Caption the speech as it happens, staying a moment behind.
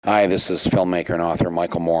Hi, this is filmmaker and author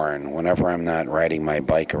Michael Morin. Whenever I'm not riding my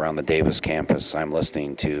bike around the Davis campus, I'm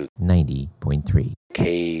listening to 90.3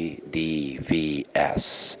 KDVS,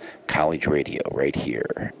 College Radio, right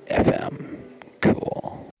here, FM.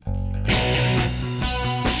 Cool.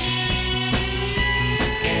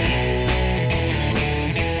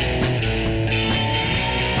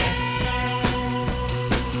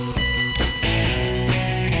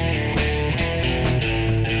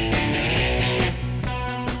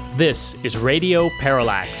 This is Radio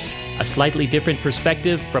Parallax, a slightly different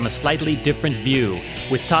perspective from a slightly different view,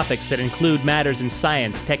 with topics that include matters in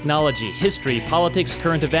science, technology, history, politics,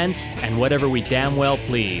 current events, and whatever we damn well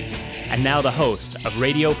please. And now the host of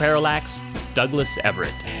Radio Parallax, Douglas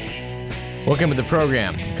Everett. Welcome to the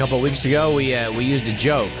program. A couple of weeks ago, we used a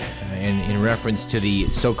joke in reference to the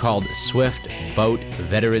so-called Swift Boat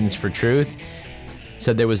Veterans for Truth.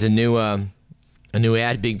 Said there was a new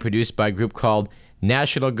ad being produced by a group called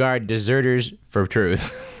National Guard Deserters for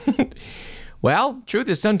Truth. Well, truth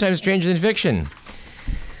is sometimes stranger than fiction.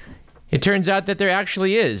 It turns out that there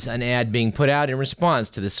actually is an ad being put out in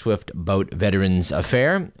response to the Swift Boat Veterans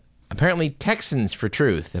affair. Apparently, Texans for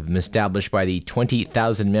Truth have been established by the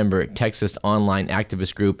 20,000-member Texas online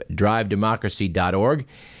activist group DriveDemocracy.org.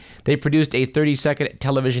 They produced a 30-second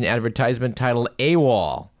television advertisement titled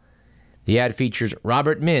AWOL. The ad features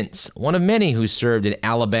Robert Mintz, one of many who served in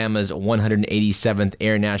Alabama's 187th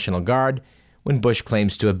Air National Guard when Bush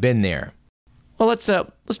claims to have been there. Well, let's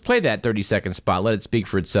play that 30-second spot. Let it speak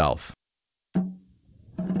for itself.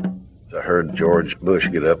 I heard George Bush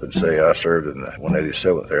get up and say, I served in the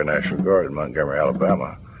 187th Air National Guard in Montgomery,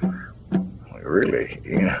 Alabama. Like, really?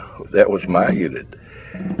 That was my unit.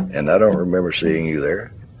 And I don't remember seeing you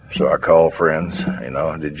there. So I called friends,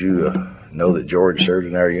 did you know that George served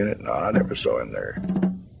in our unit? No, I never saw him there.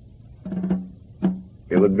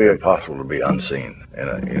 It would be impossible to be unseen in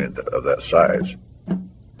a unit of that size.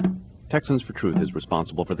 Texans for Truth is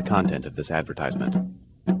responsible for the content of this advertisement.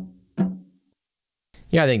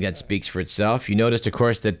 Yeah, I think that speaks for itself. You noticed, of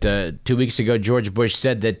course, that 2 weeks ago George Bush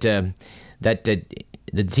said that the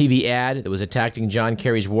TV ad that was attacking John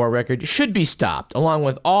Kerry's war record should be stopped, along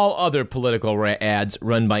with all other political ads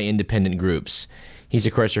run by independent groups. He's,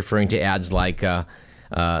 of course, referring to ads like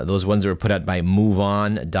those ones that were put out by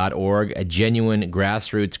MoveOn.org, a genuine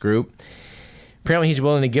grassroots group. Apparently, he's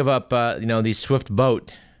willing to give up, these Swift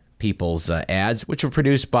Boat people's ads, which were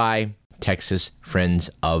produced by Texas Friends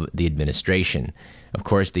of the Administration. Of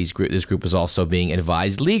course, this group was also being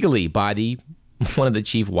advised legally by one of the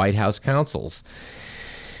chief White House counsels.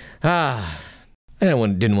 I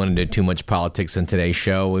didn't want to do too much politics on today's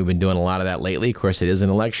show. We've been doing a lot of that lately. Of course, it is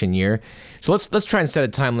an election year. So let's try and set a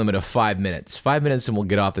time limit of 5 minutes. 5 minutes and we'll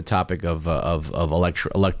get off the topic of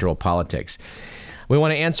electoral politics. We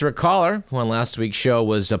want to answer a caller who on last week's show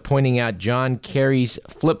was pointing out John Kerry's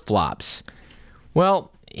flip-flops.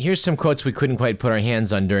 Well, here's some quotes we couldn't quite put our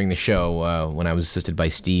hands on during the show when I was assisted by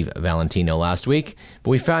Steve Valentino last week,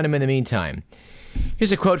 but we found him in the meantime.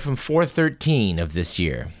 Here's a quote from 4/13 of this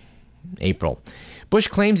year, April. Bush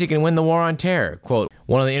claims he can win the war on terror. Quote,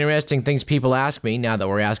 one of the interesting things people ask me now that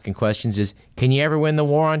we're asking questions is, can you ever win the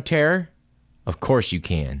war on terror? Of course you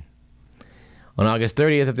can. On August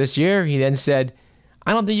 30th of this year, he then said,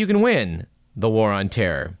 I don't think you can win the war on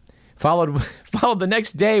terror. Followed the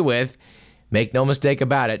next day with, make no mistake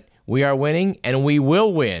about it, we are winning and we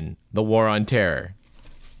will win the war on terror.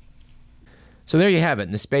 So there you have it.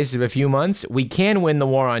 In the space of a few months, we can win the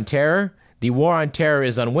war on terror. The war on terror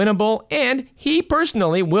is unwinnable, and he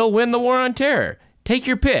personally will win the war on terror. Take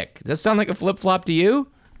your pick. Does that sound like a flip-flop to you?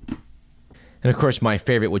 And of course, my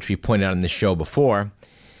favorite, which we pointed out in the show before,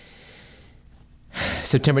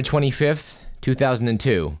 September 25th,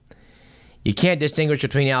 2002. You can't distinguish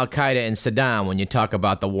between Al-Qaeda and Saddam when you talk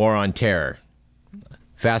about the war on terror.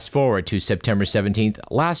 Fast forward to September 17th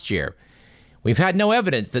last year. We've had no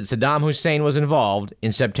evidence that Saddam Hussein was involved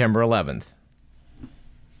in September 11th.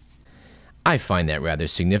 I find that rather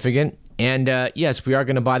significant. And yes, we are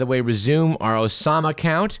going to, by the way, resume our Osama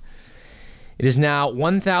count. It is now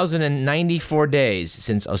 1,094 days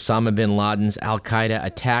since Osama bin Laden's Al-Qaeda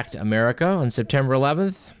attacked America on September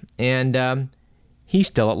 11th, and he's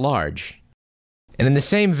still at large. And in the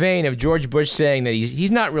same vein of George Bush saying that he's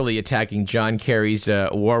not really attacking John Kerry's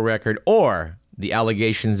war record or the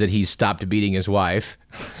allegations that he's stopped beating his wife,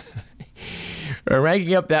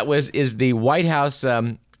 ranking up is the White House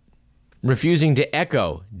refusing to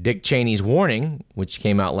echo Dick Cheney's warning, which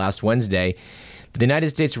came out last Wednesday, that the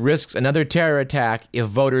United States risks another terror attack if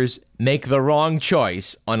voters make the wrong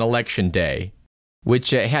choice on Election Day,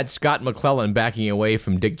 which had Scott McClellan backing away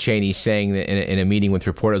from Dick Cheney saying that in a meeting with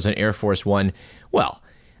reporters on Air Force One, well,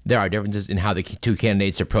 there are differences in how the two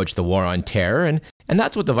candidates approach the war on terror, and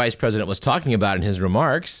that's what the vice president was talking about in his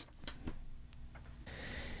remarks.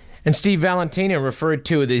 And Steve Valentina referred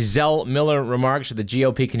to the Zell Miller remarks at the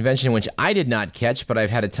GOP convention, which I did not catch, but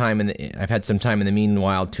I've had some time in the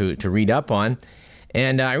meanwhile to read up on.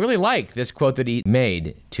 And I really like this quote that he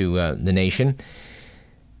made to the nation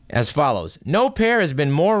as follows: "No pair has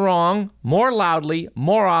been more wrong, more loudly,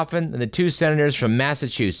 more often than the two senators from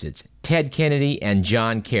Massachusetts, Ted Kennedy and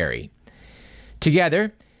John Kerry.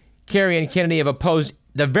 Together, Kerry and Kennedy have opposed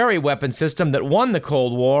the very weapon system that won the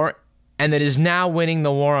Cold War and that is now winning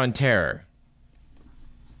the war on terror."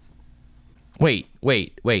 Wait.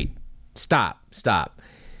 Stop.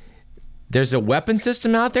 There's a weapon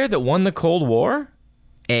system out there that won the Cold War?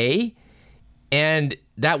 A. And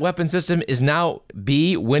that weapon system is now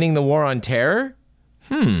B, winning the war on terror?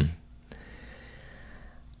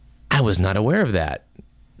 I was not aware of that.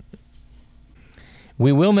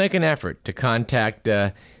 We will make an effort to contact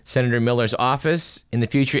Senator Miller's office in the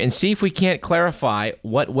future and see if we can't clarify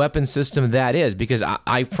what weapon system that is, because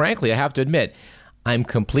I frankly, I have to admit, I'm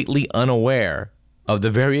completely unaware of the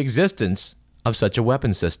very existence of such a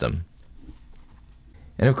weapon system.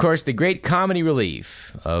 And of course, the great comedy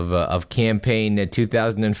relief of campaign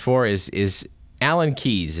 2004 is Alan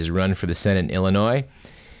Keyes' run for the Senate in Illinois.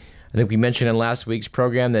 I think we mentioned in last week's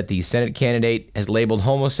program that the Senate candidate has labeled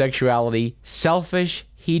homosexuality selfish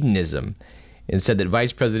hedonism and said that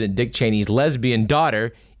Vice President Dick Cheney's lesbian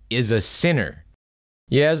daughter is a sinner.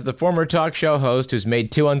 Yes, the former talk show host who's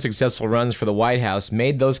made 2 unsuccessful runs for the White House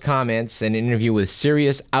made those comments in an interview with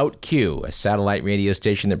Sirius OutQ, a satellite radio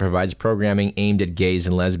station that provides programming aimed at gays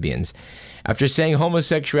and lesbians. After saying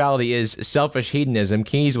homosexuality is selfish hedonism,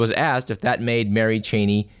 Keyes was asked if that made Mary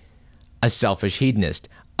Cheney a selfish hedonist.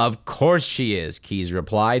 "Of course she is," Keyes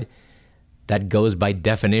replied. "That goes by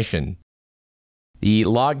definition." The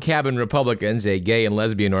Log Cabin Republicans, a gay and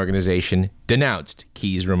lesbian organization, denounced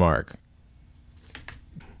Keyes' remark.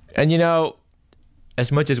 And you know,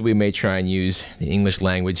 as much as we may try and use the English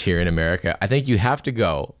language here in America, I think you have to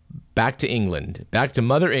go back to England, back to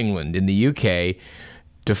Mother England in the UK,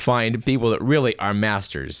 to find people that really are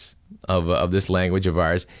masters of this language of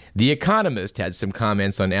ours. The Economist had some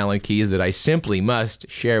comments on Alan Keyes that I simply must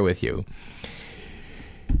share with you.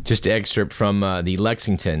 Just to excerpt from the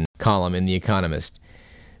Lexington column in The Economist.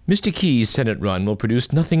 "Mr. Keyes' Senate run will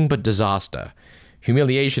produce nothing but disaster.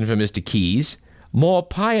 Humiliation for Mr. Keyes, more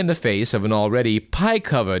pie in the face of an already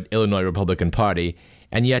pie-covered Illinois Republican Party,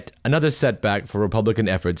 and yet another setback for Republican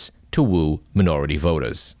efforts to woo minority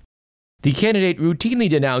voters." The candidate routinely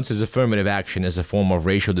denounces affirmative action as a form of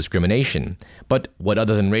racial discrimination. But what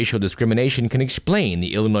other than racial discrimination can explain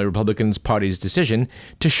the Illinois Republican Party's decision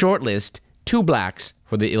to shortlist 2 blacks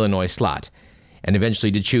for the Illinois slot, and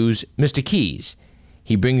eventually to choose Mr. Keyes?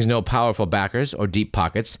 He brings no powerful backers or deep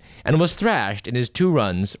pockets, and was thrashed in his 2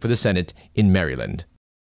 runs for the Senate in Maryland.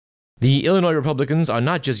 The Illinois Republicans are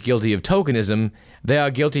not just guilty of tokenism, they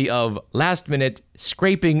are guilty of last-minute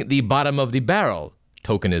scraping the bottom of the barrel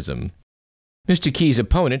tokenism. Mr. Keyes'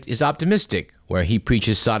 opponent is optimistic, where he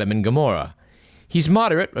preaches Sodom and Gomorrah. He's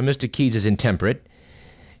moderate, where Mr. Keyes is intemperate.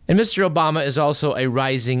 And Mr. Obama is also a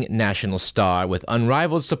rising national star with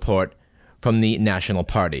unrivaled support from the National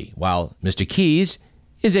Party, while Mr. Keyes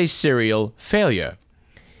is a serial failure.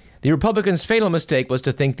 The Republicans' fatal mistake was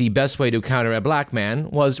to think the best way to counter a black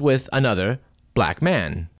man was with another black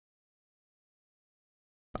man.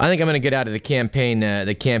 I think I'm going to get out of the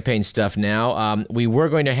campaign stuff now. We were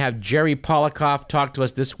going to have Jerry Polikoff talk to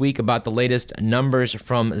us this week about the latest numbers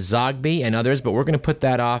from Zogby and others, but we're going to put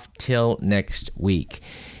that off till next week.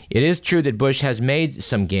 It is true that Bush has made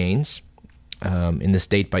some gains in the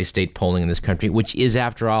state-by-state polling in this country, which is,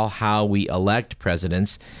 after all, how we elect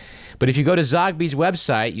presidents. But if you go to Zogby's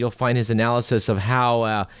website, you'll find his analysis of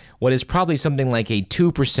how what is probably something like a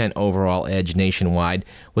 2% overall edge nationwide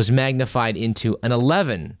was magnified into an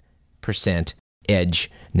 11%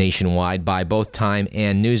 edge nationwide by both Time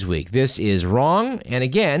and Newsweek. This is wrong, and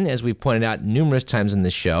again, as we've pointed out numerous times in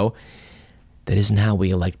this show, that isn't how we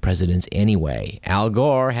elect presidents anyway. Al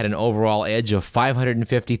Gore had an overall edge of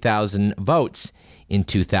 550,000 votes in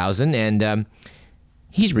 2000, and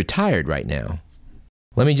he's retired right now.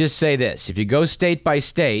 Let me just say this. If you go state by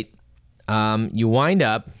state, you wind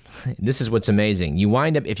up, this is what's amazing, you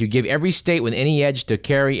wind up, if you give every state with any edge to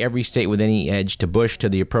Kerry, every state with any edge to Bush to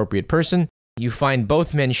the appropriate person, you find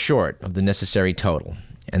both men short of the necessary total.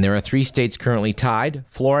 And there are 3 states currently tied: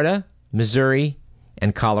 Florida, Missouri,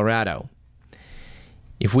 and Colorado.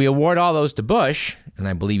 If we award all those to Bush, and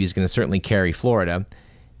I believe he's going to certainly carry Florida,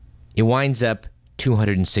 it winds up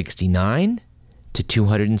 269 to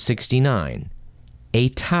 269. a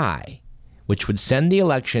tie, which would send the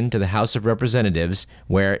election to the House of Representatives,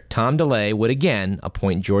 where Tom DeLay would again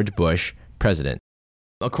appoint George Bush president.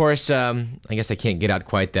 Of course, I guess I can't get out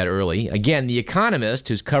quite that early. Again, The Economist,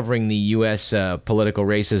 who's covering the U.S. Political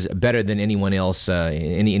races better than anyone else,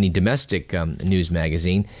 any domestic news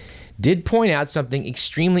magazine, did point out something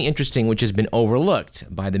extremely interesting which has been overlooked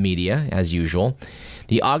by the media, as usual.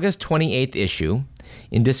 The August 28th issue,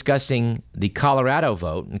 in discussing the Colorado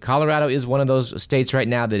vote, and Colorado is one of those states right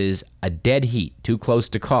now that is a dead heat, too close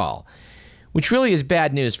to call, which really is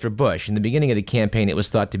bad news for Bush. In the beginning of the campaign, it was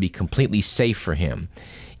thought to be completely safe for him.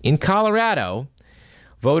 In Colorado,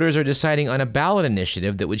 voters are deciding on a ballot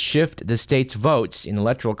initiative that would shift the state's votes in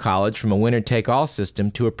Electoral College from a winner-take-all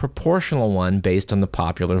system to a proportional one based on the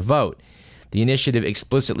popular vote. The initiative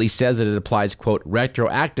explicitly says that it applies, quote,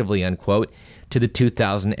 retroactively, unquote, to the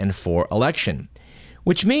 2004 election.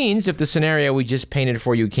 Which means if the scenario we just painted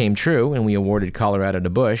for you came true and we awarded Colorado to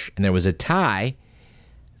Bush and there was a tie,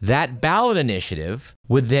 that ballot initiative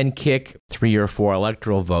would then kick 3 or 4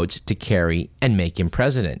 electoral votes to Kerry and make him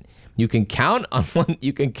president. You can count on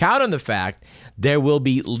the fact there will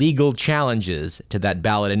be legal challenges to that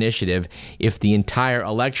ballot initiative if the entire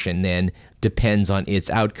election then depends on its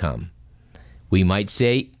outcome. We might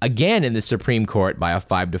say again in the Supreme Court by a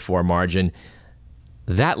 5-4 margin,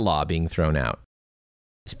 that law being thrown out.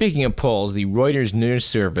 Speaking of polls, the Reuters News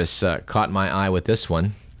Service caught my eye with this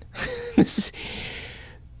one. This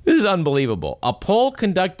is unbelievable. A poll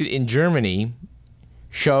conducted in Germany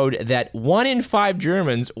showed that 1 in 5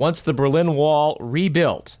 Germans wants the Berlin Wall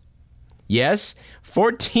rebuilt. Yes,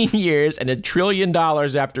 14 years and $1 trillion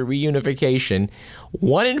after reunification,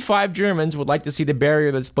 1 in 5 Germans would like to see the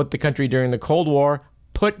barrier that split the country during the Cold War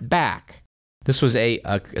put back. This was a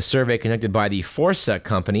survey conducted by the Forsa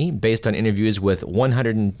company based on interviews with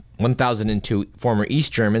 1,002 former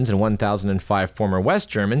East Germans and 1,005 former West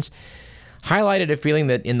Germans, highlighted a feeling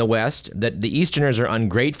that in the West that the Easterners are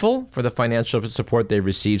ungrateful for the financial support they've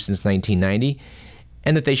received since 1990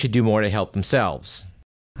 and that they should do more to help themselves.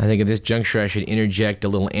 I think at this juncture I should interject a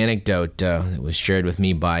little anecdote that was shared with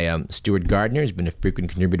me by Stuart Gardner, who's been a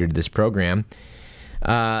frequent contributor to this program,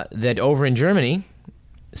 that over in Germany,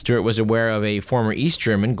 Stuart was aware of a former East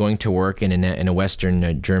German going to work in a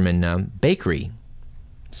Western German bakery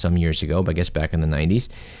some years ago, I guess back in the 90s.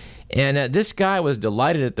 And this guy was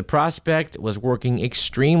delighted at the prospect, was working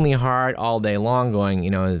extremely hard all day long,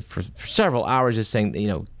 going, for several hours, just saying,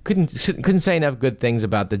 couldn't say enough good things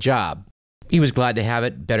about the job. He was glad to have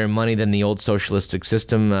it, better money than the old socialistic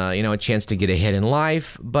system, a chance to get ahead in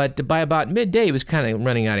life. But by about midday, he was kind of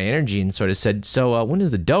running out of energy and sort of said, so when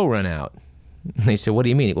does the dough run out? And they said, what do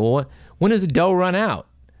you mean? Well, when does the dough run out?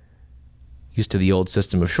 Used to the old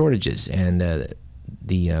system of shortages, and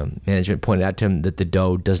the management pointed out to him that the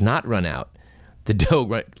dough does not run out. The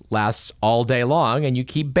dough lasts all day long, and you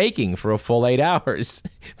keep baking for a full 8 hours.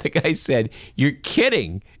 The guy said, "You're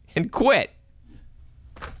kidding," and quit.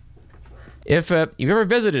 If you've ever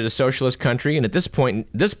visited a socialist country, and at this point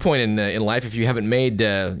in life, if you haven't made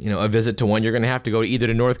a visit to one, you're going to have to go either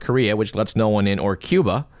to North Korea, which lets no one in, or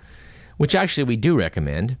Cuba, which actually we do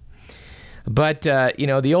recommend. But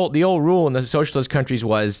the old rule in the socialist countries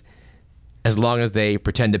was, as long as they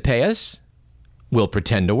pretend to pay us, we'll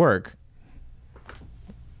pretend to work.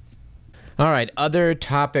 All right, other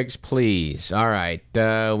topics, please. All right,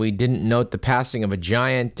 we didn't note the passing of a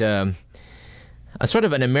giant, a sort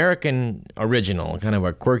of an American original, kind of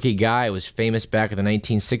a quirky guy who was famous back in the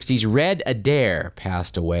 1960s. Red Adair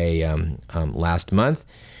passed away last month.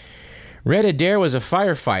 Red Adair was a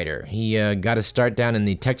firefighter. He got his start down in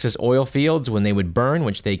the Texas oil fields when they would burn,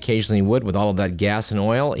 which they occasionally would with all of that gas and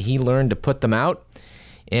oil. He learned to put them out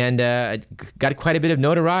and got quite a bit of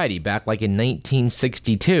notoriety back like in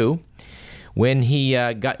 1962 when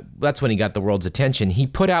that's when he got the world's attention. He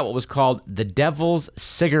put out what was called the Devil's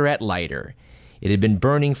Cigarette Lighter. It had been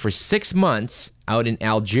burning for 6 months out in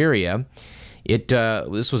Algeria.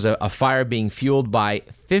 This was a fire being fueled by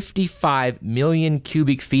 55 million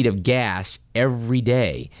cubic feet of gas every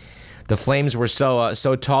day. The flames were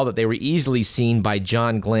so tall that they were easily seen by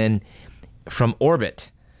John Glenn from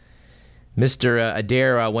orbit. Mr.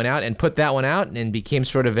 Adair went out and put that one out and became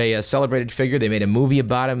sort of a celebrated figure. They made a movie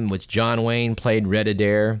about him, which John Wayne played Red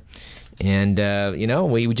Adair. And,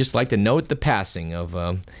 we would just like to note the passing of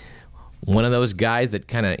one of those guys that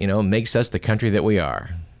kind of, makes us the country that we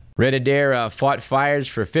are. Red Adair fought fires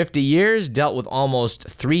for 50 years, dealt with almost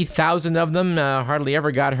 3,000 of them, hardly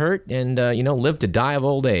ever got hurt, and, lived to die of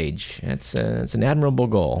old age. That's an admirable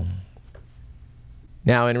goal.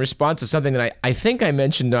 Now, in response to something that I think I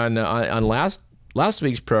mentioned on last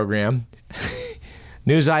week's program,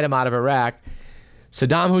 news item out of Iraq,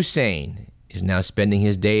 Saddam Hussein is now spending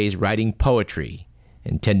his days writing poetry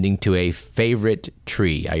and tending to a favorite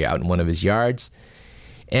tree out in one of his yards.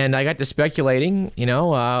 And I got to speculating,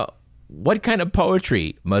 what kind of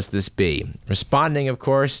poetry must this be? Responding, of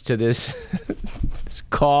course, to this this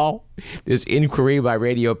call, this inquiry by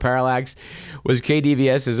Radio Parallax, was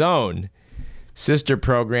KDVS's own sister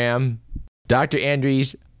program, Dr.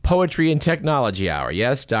 Andy's Poetry and Technology Hour.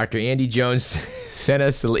 Yes, Dr. Andy Jones sent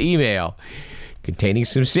us an email containing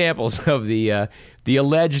some samples of the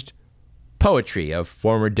alleged poetry of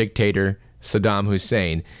former dictator Saddam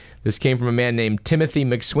Hussein. This came from a man named Timothy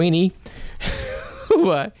McSweeney,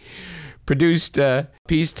 who produced a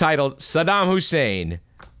piece titled Saddam Hussein,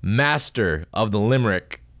 Master of the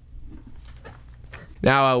Limerick.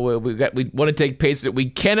 Now, we want to take pains that we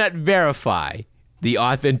cannot verify the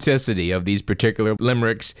authenticity of these particular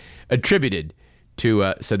limericks attributed to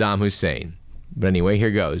Saddam Hussein. But anyway,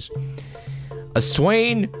 here goes. A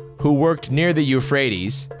swain who worked near the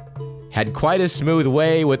Euphrates had quite a smooth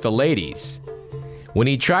way with the ladies. When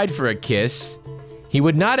he tried for a kiss, he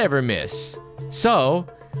would not ever miss. So,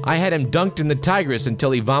 I had him dunked in the Tigris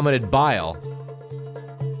until he vomited bile.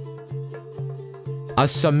 A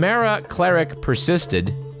Samara cleric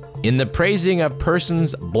persisted in the praising of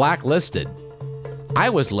persons blacklisted. I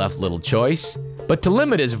was left little choice but to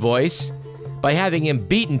limit his voice by having him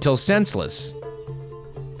beaten till senseless.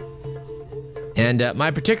 And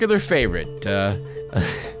my particular favorite,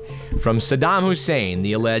 from Saddam Hussein,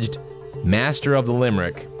 the alleged master of the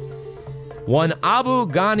limerick, one Abu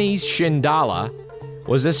Ghani's Shindala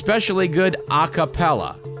was especially good a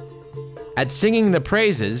cappella at singing the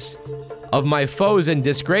praises of my foes and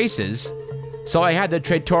disgraces, so I had the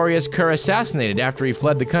traitorous cur assassinated after he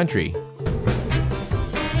fled the country.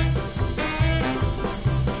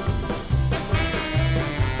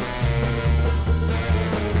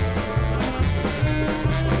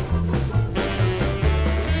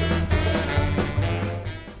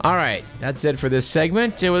 All right, that's it for this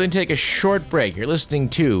segment. We're going to take a short break. You're listening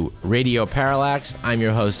to Radio Parallax. I'm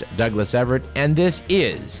your host, Douglas Everett, and this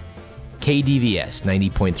is KDVS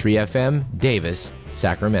 90.3 FM, Davis,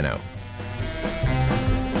 Sacramento.